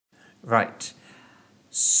Right.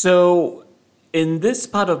 So in this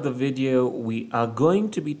part of the video, we are going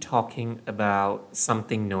to be talking about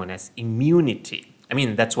something known as immunity. I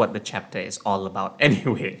mean, that's what the chapter is all about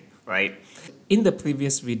anyway, right? In the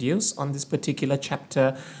previous videos on this particular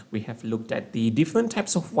chapter, we have looked at the different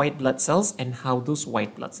types of white blood cells and how those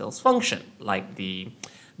white blood cells function, like the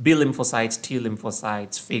B lymphocytes, T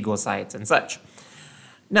lymphocytes, phagocytes, and such.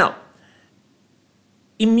 Now,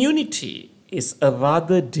 immunity is a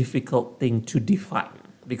rather difficult thing to define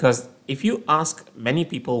because if you ask many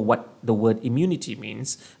people what the word immunity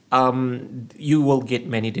means, you will get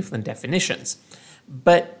many different definitions.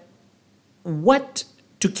 But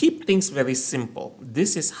to keep things very simple,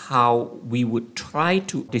 this is how we would try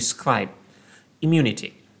to describe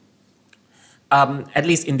immunity. At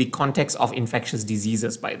least in the context of infectious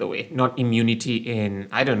diseases, by the way, not immunity in,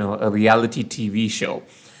 I don't know, a reality TV show.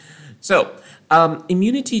 So,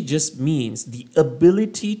 immunity just means the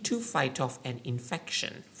ability to fight off an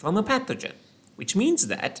infection from a pathogen, which means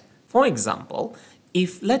that, for example,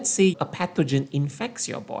 if let's say a pathogen infects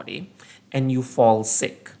your body and you fall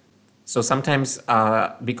sick, so sometimes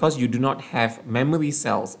because you do not have memory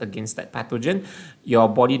cells against that pathogen, your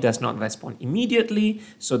body does not respond immediately.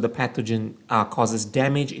 So the pathogen causes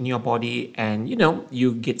damage in your body and,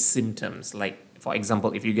 you get symptoms like, for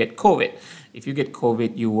example, if you get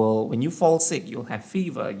COVID, you will, when you fall sick, you'll have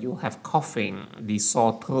fever, you'll have coughing, the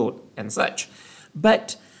sore throat and such.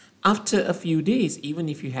 But after a few days, even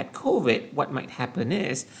if you had COVID, what might happen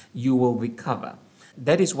is you will recover.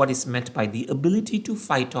 That is what is meant by the ability to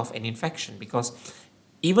fight off an infection, because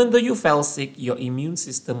even though you fell sick, your immune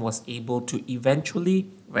system was able to eventually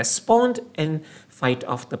respond and fight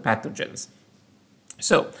off the pathogens.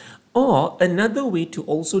 So, or another way to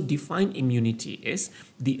also define immunity is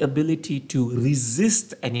the ability to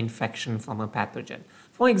resist an infection from a pathogen.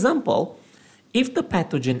 For example, if the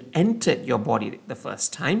pathogen entered your body the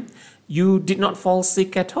first time, you did not fall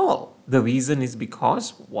sick at all. The reason is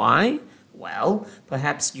because, why? Well,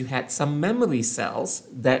 perhaps you had some memory cells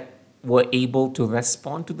that were able to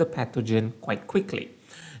respond to the pathogen quite quickly.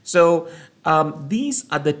 So these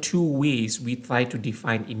are the two ways we try to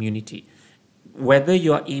define immunity. Whether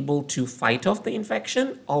you are able to fight off the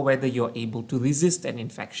infection or whether you're able to resist an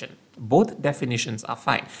infection. Both definitions are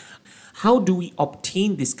fine. How do we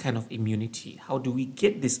obtain this kind of immunity? How do we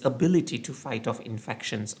get this ability to fight off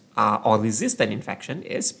infections or resist an infection?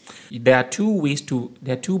 There are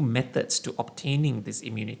two methods to obtaining this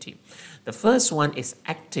immunity. The first one is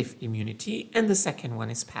active immunity and the second one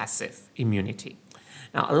is passive immunity.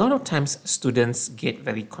 Now, a lot of times students get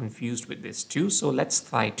very confused with this too, so let's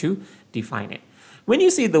try to define it. When you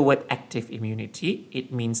see the word active immunity,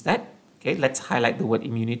 it means that, okay, let's highlight the word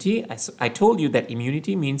immunity. As I told you that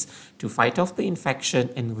immunity means to fight off the infection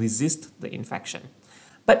and resist the infection.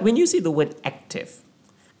 But when you see the word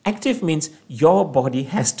active means your body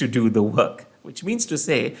has to do the work, which means to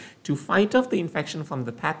say, to fight off the infection from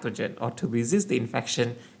the pathogen or to resist the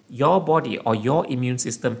infection, your body or your immune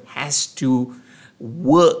system has to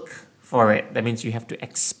work for it. That means you have to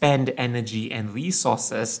expend energy and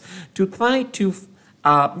resources to try to,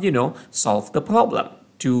 solve the problem,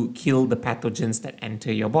 to kill the pathogens that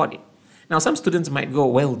enter your body. Now, some students might go,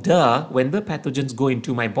 well, duh, when the pathogens go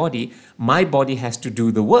into my body has to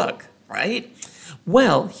do the work, right?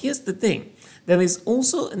 Well, here's the thing. There is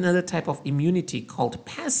also another type of immunity called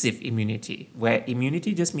passive immunity, where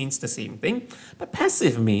immunity just means the same thing, but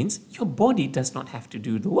passive means your body does not have to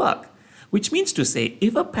do the work. Which means to say,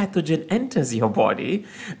 if a pathogen enters your body,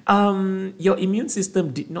 your immune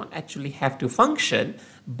system did not actually have to function,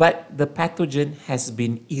 but the pathogen has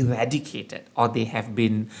been eradicated or they have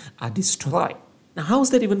been destroyed. Now, how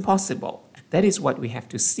is that even possible? That is what we have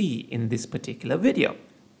to see in this particular video.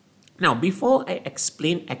 Now, before I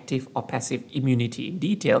explain active or passive immunity in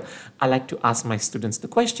detail, I like to ask my students the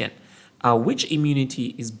question, which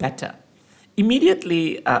immunity is better?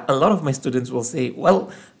 Immediately, a lot of my students will say, well,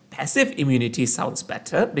 passive immunity sounds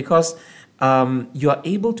better because you are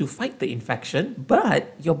able to fight the infection,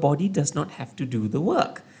 but your body does not have to do the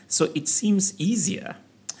work. So it seems easier.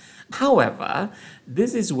 However,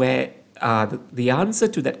 this is where the answer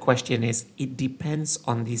to that question is it depends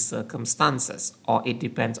on the circumstances or it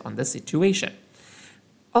depends on the situation.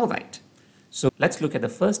 All right, so let's look at the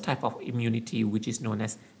first type of immunity, which is known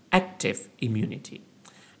as active immunity.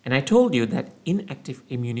 And I told you that in active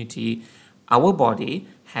immunity, our body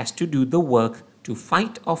has to do the work to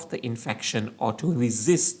fight off the infection or to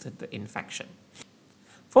resist the infection.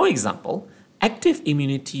 For example, active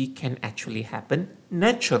immunity can actually happen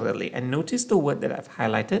naturally. And notice the word that I've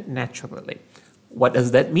highlighted, naturally. What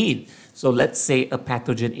does that mean? So let's say a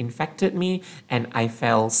pathogen infected me and I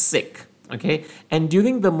fell sick. Okay, and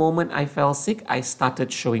during the moment I fell sick, I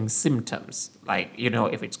started showing symptoms. Like,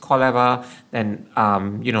 if it's cholera, then,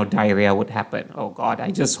 diarrhea would happen. Oh God,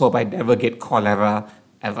 I just hope I never get cholera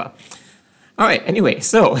ever. All right, anyway,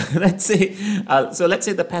 so let's say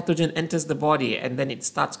the pathogen enters the body and then it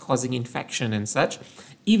starts causing infection and such.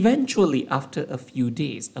 Eventually, after a few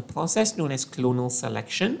days, a process known as clonal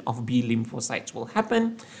selection of B lymphocytes will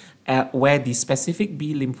happen, where the specific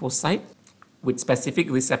B lymphocyte with specific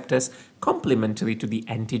receptors complementary to the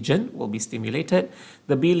antigen will be stimulated.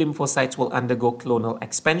 The B lymphocytes will undergo clonal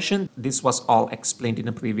expansion. This was all explained in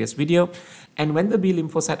a previous video. And when the B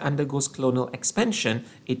lymphocyte undergoes clonal expansion,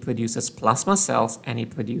 it produces plasma cells and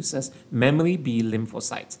it produces memory B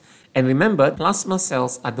lymphocytes. And remember, plasma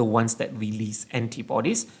cells are the ones that release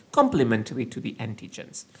antibodies complementary to the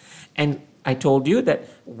antigens. And I told you that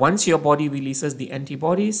once your body releases the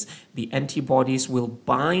antibodies will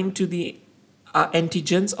bind to the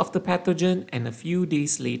antigens of the pathogen, and a few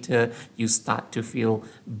days later, you start to feel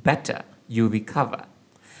better, you recover.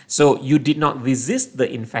 So you did not resist the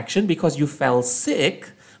infection because you fell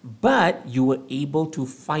sick, but you were able to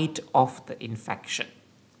fight off the infection,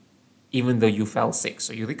 even though you fell sick.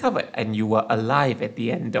 So you recovered and you were alive at the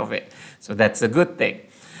end of it. So that's a good thing.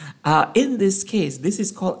 In this case, this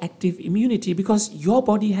is called active immunity because your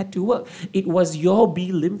body had to work. It was your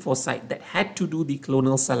B lymphocyte that had to do the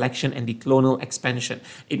clonal selection and the clonal expansion.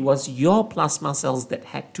 It was your plasma cells that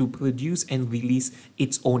had to produce and release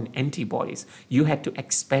its own antibodies. You had to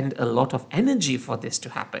expend a lot of energy for this to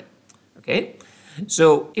happen. Okay?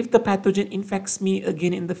 So if the pathogen infects me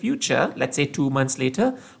again in the future, let's say 2 months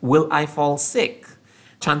later, will I fall sick?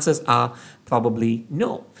 Chances are probably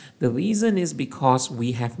no. The reason is because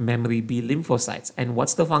we have memory B lymphocytes. And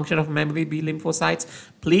what's the function of memory B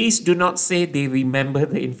lymphocytes? Please do not say they remember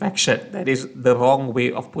the infection. That is the wrong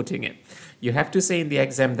way of putting it. You have to say in the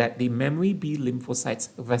exam that the memory B lymphocytes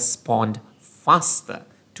respond faster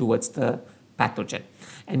towards the pathogen.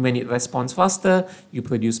 And when it responds faster, you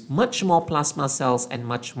produce much more plasma cells and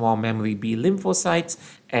much more memory B lymphocytes,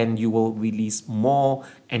 and you will release more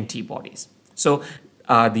antibodies. So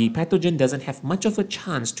the pathogen doesn't have much of a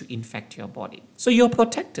chance to infect your body. So you're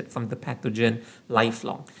protected from the pathogen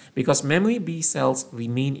lifelong because memory B cells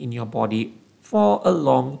remain in your body for a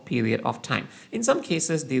long period of time. In some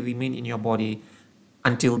cases, they remain in your body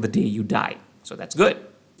until the day you die. So that's good.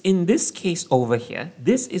 In this case over here,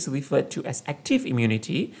 this is referred to as active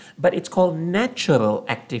immunity, but it's called natural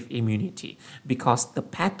active immunity because the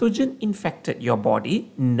pathogen infected your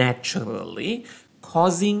body naturally,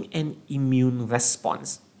 causing an immune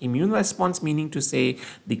response. Immune response meaning to say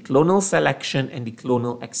the clonal selection and the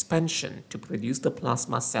clonal expansion to produce the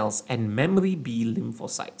plasma cells and memory B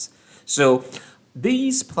lymphocytes. So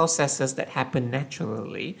these processes that happen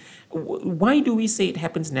naturally, why do we say it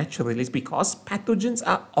happens naturally? Is because pathogens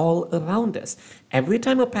are all around us. Every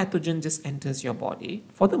time a pathogen just enters your body,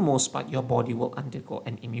 for the most part, your body will undergo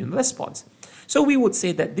an immune response. So we would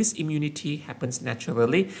say that this immunity happens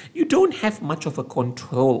naturally. You don't have much of a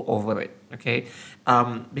control over it, okay?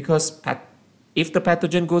 Because if the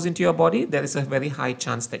pathogen goes into your body, there is a very high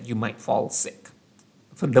chance that you might fall sick,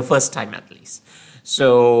 for the first time at least.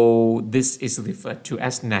 So this is referred to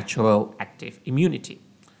as natural active immunity.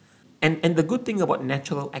 And the good thing about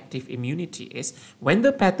natural active immunity is when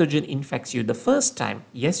the pathogen infects you the first time,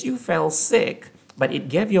 yes, you fell sick, but it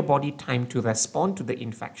gave your body time to respond to the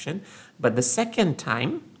infection. But the second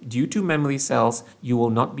time, due to memory cells, you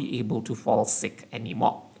will not be able to fall sick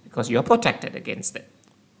anymore because you're protected against it.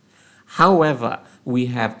 However, we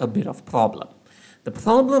have a bit of problem. The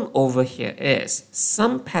problem over here is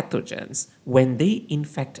some pathogens, when they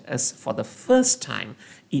infect us for the first time,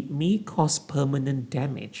 it may cause permanent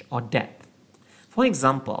damage or death. For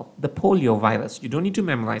example, the polio virus, you don't need to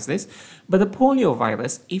memorize this, but the polio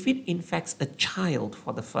virus, if it infects a child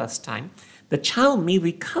for the first time, the child may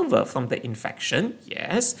recover from the infection,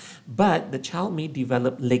 yes, but the child may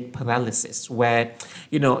develop leg paralysis where,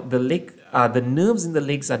 the nerves in the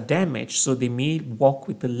legs are damaged, so they may walk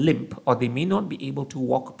with a limp or they may not be able to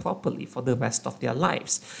walk properly for the rest of their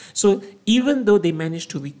lives. So even though they managed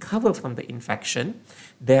to recover from the infection,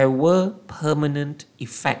 there were permanent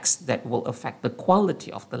effects that will affect the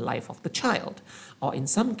quality of the life of the child. Or in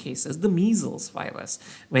some cases, the measles virus,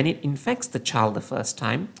 when it infects the child the first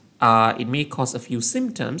time, it may cause a few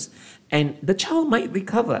symptoms and the child might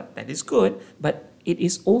recover. That is good, but it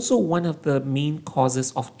is also one of the main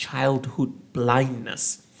causes of childhood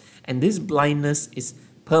blindness. And this blindness is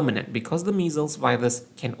permanent because the measles virus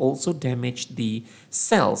can also damage the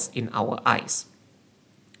cells in our eyes.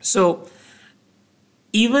 So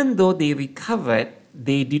Even though they recovered,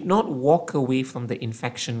 they did not walk away from the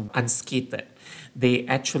infection unscathed. They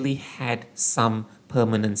actually had some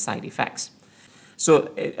permanent side effects.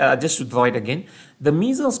 So just to draw it again, the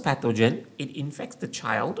measles pathogen, it infects the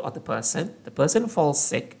child or the person falls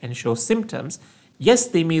sick and shows symptoms. Yes,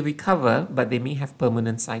 they may recover, but they may have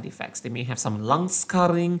permanent side effects. They may have some lung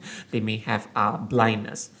scarring, they may have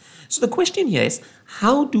blindness. So the question here is,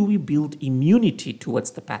 how do we build immunity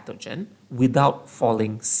towards the pathogen without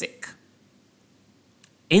falling sick?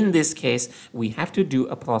 In this case, we have to do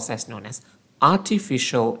a process known as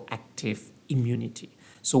artificial active immunity.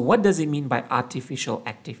 So what does it mean by artificial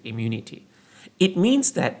active immunity? It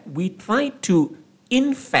means that we try to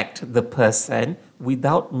infect the person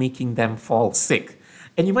without making them fall sick.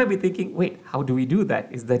 And you might be thinking, wait, how do we do that?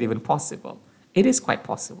 Is that even possible? It is quite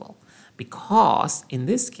possible. Because in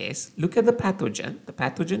this case, look at the pathogen. The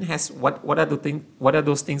pathogen has what are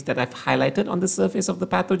those things that I've highlighted on the surface of the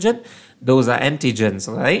pathogen? Those are antigens,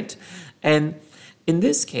 right? And in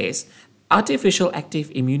this case, artificial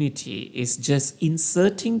active immunity is just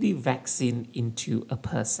inserting the vaccine into a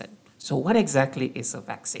person. So what exactly is a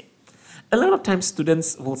vaccine? A lot of times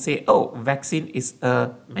students will say, oh, vaccine is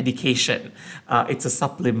a medication. It's a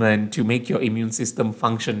supplement to make your immune system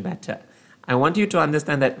function better. I want you to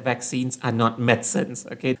understand that vaccines are not medicines,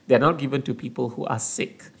 okay? They're not given to people who are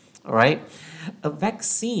sick, all right? A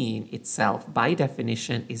vaccine itself, by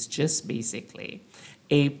definition, is just basically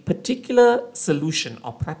a particular solution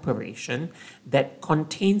or preparation that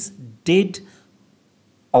contains dead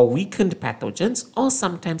or weakened pathogens, or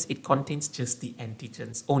sometimes it contains just the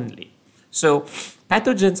antigens only. So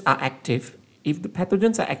pathogens are active. If the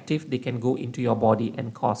pathogens are active, they can go into your body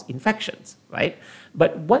and cause infections, right?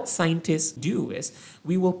 But what scientists do is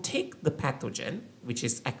we will take the pathogen, which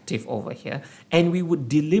is active over here, and we would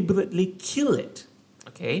deliberately kill it,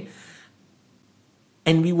 okay?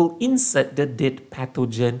 And we will insert the dead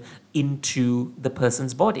pathogen into the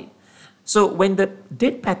person's body. So when the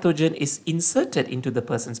dead pathogen is inserted into the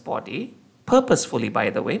person's body, purposefully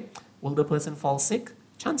by the way, will the person fall sick?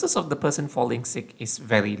 Chances of the person falling sick is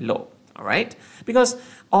very low. All right,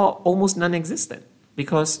 or almost non-existent,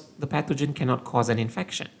 because the pathogen cannot cause an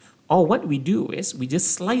infection. Or what we do is we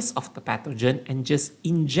just slice off the pathogen and just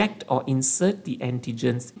inject or insert the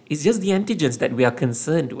antigens. It's just the antigens that we are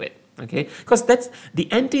concerned with, okay? Because the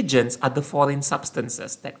antigens are the foreign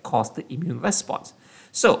substances that cause the immune response.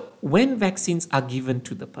 So when vaccines are given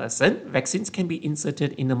to the person, vaccines can be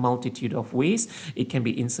inserted in a multitude of ways. It can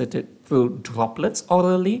be inserted through droplets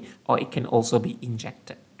orally, or it can also be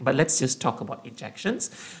injected. But let's just talk about injections.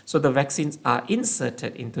 So the vaccines are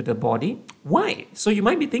inserted into the body. Why? So you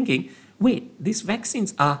might be thinking, wait, these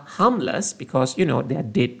vaccines are harmless because, they are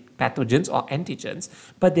dead pathogens or antigens,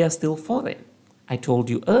 but they are still foreign. I told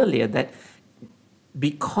you earlier that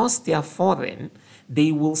because they are foreign,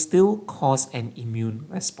 they will still cause an immune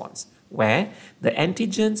response, where the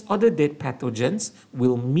antigens or the dead pathogens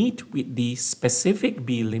will meet with the specific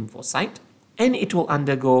B lymphocyte, and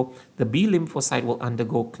the B lymphocyte will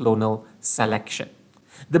undergo clonal selection.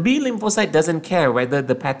 The B lymphocyte doesn't care whether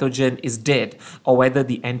the pathogen is dead or whether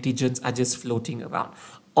the antigens are just floating around.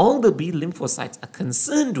 All the B lymphocytes are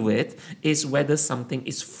concerned with is whether something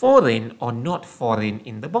is foreign or not foreign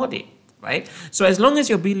in the body, right? So as long as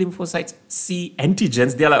your B lymphocytes see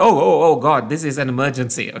antigens, they're like, oh God, this is an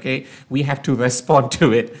emergency, okay? We have to respond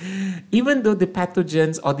to it. Even though the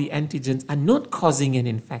pathogens or the antigens are not causing an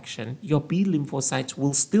infection, your B lymphocytes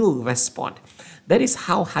will still respond. That is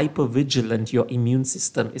how hypervigilant your immune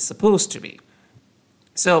system is supposed to be.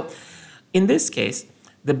 So in this case,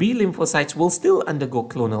 the B lymphocytes will still undergo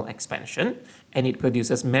clonal expansion, and it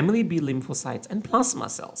produces memory B lymphocytes and plasma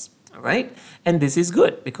cells. All right, and this is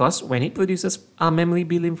good because when it produces memory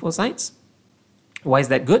B lymphocytes, why is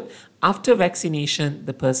that good? After vaccination,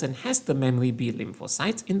 the person has the memory B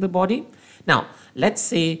lymphocytes in the body. Now, let's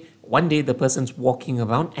say one day the person's walking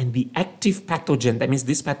around and the active pathogen, that means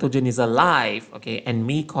this pathogen is alive, okay, and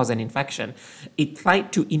may cause an infection. It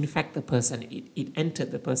tried to infect the person. It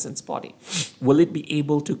entered the person's body. Will it be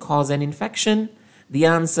able to cause an infection? The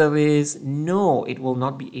answer is no, it will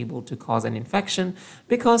not be able to cause an infection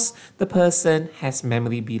because the person has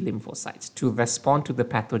memory B lymphocytes to respond to the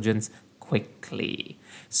pathogens quickly.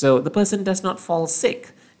 So the person does not fall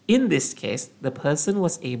sick. In this case, the person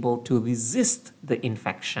was able to resist the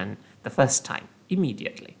infection the first time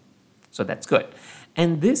immediately. So that's good.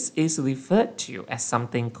 And this is referred to as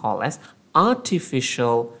something called as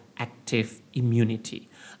artificial active immunity.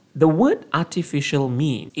 The word artificial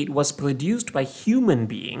means it was produced by human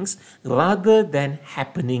beings rather than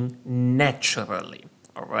happening naturally.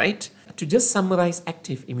 All right? To just summarize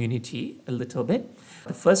active immunity a little bit,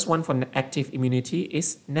 the first one for active immunity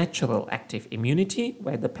is natural active immunity,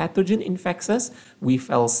 where the pathogen infects us, we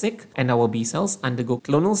fell sick, and our B cells undergo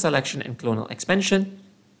clonal selection and clonal expansion.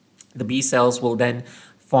 The B cells will then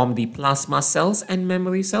form the plasma cells and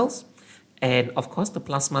memory cells. And of course, the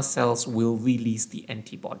plasma cells will release the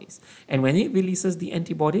antibodies. And when it releases the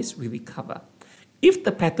antibodies, we recover. If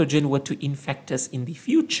the pathogen were to infect us in the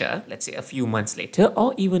future, let's say a few months later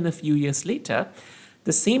or even a few years later,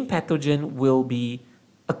 the same pathogen will be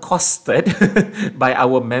accosted by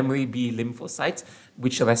our memory B lymphocytes,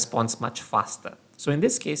 which responds much faster. So in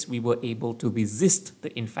this case, we were able to resist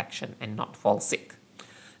the infection and not fall sick.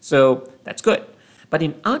 So that's good. But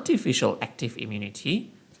in artificial active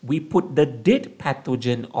immunity, we put the dead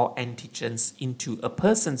pathogen or antigens into a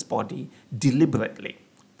person's body deliberately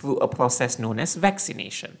through a process known as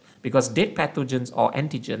vaccination, because dead pathogens or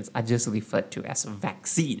antigens are just referred to as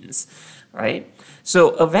vaccines, right? So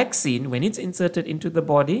a vaccine, when it's inserted into the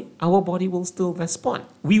body, our body will still respond.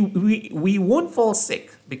 We won't fall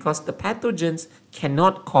sick because the pathogens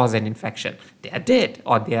cannot cause an infection. They are dead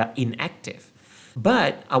or they are inactive,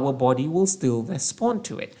 but our body will still respond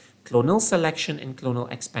to it. Clonal selection and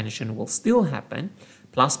clonal expansion will still happen.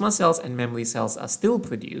 Plasma cells and memory cells are still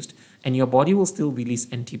produced, and your body will still release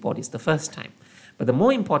antibodies the first time. But the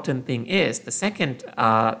more important thing is, the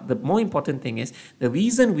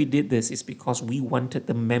reason we did this is because we wanted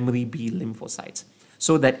the memory B lymphocytes,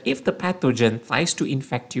 so that if the pathogen tries to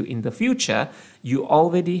infect you in the future, you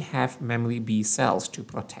already have memory B cells to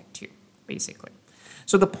protect you, basically.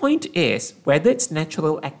 So the point is, whether it's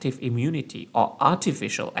natural active immunity or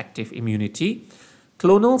artificial active immunity,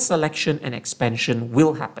 clonal selection and expansion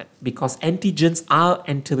will happen because antigens are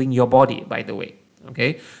entering your body, by the way.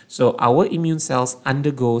 Okay, so our immune cells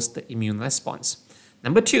undergoes the immune response.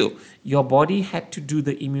 Number two, your body had to do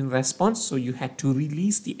the immune response, so you had to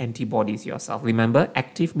release the antibodies yourself. Remember,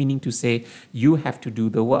 active meaning to say you have to do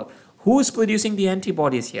the work. Who's producing the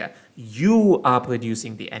antibodies here? You are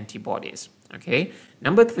producing the antibodies. Okay.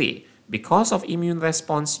 Number three, because of immune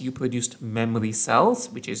response, you produced memory cells,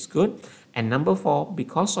 which is good. And number four,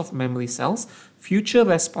 because of memory cells, future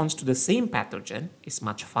response to the same pathogen is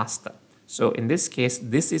much faster. So in this case,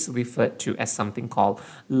 this is referred to as something called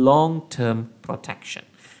long-term protection.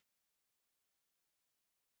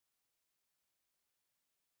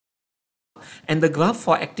 And the graph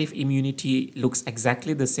for active immunity looks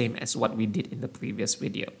exactly the same as what we did in the previous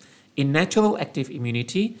video. In natural active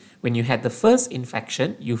immunity, when you had the first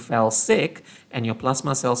infection, you fell sick and your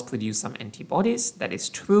plasma cells produce some antibodies. That is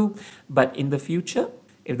true. But in the future,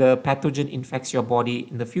 if the pathogen infects your body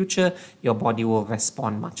in the future, your body will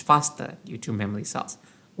respond much faster due to memory cells.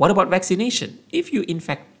 What about vaccination? If you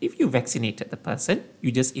vaccinated the person,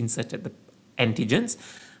 you just inserted the antigens,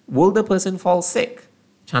 will the person fall sick?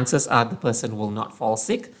 Chances are the person will not fall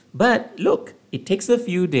sick, but look, it takes a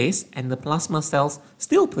few days and the plasma cells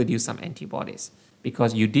still produce some antibodies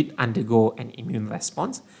because you did undergo an immune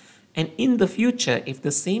response. And in the future, if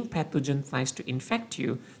the same pathogen tries to infect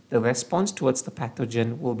you, the response towards the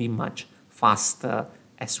pathogen will be much faster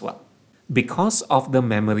as well because of the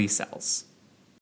memory cells.